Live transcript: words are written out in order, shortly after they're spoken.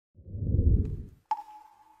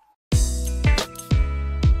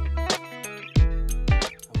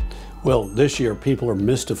Well, this year people are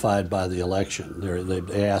mystified by the election.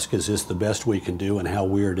 They ask, is this the best we can do, and how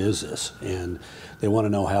weird is this? And they want to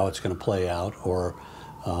know how it's going to play out, or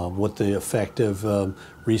what the effect of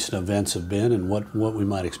recent events have been, and what we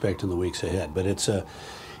might expect in the weeks ahead. But it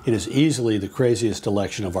is easily the craziest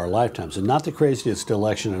election of our lifetimes, and not the craziest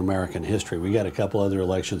election in American history. We got a couple other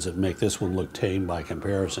elections that make this one look tame by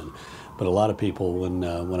comparison. But a lot of people, when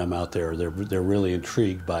I'm out there, they're really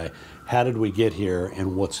intrigued by how did we get here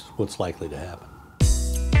and what's likely to happen.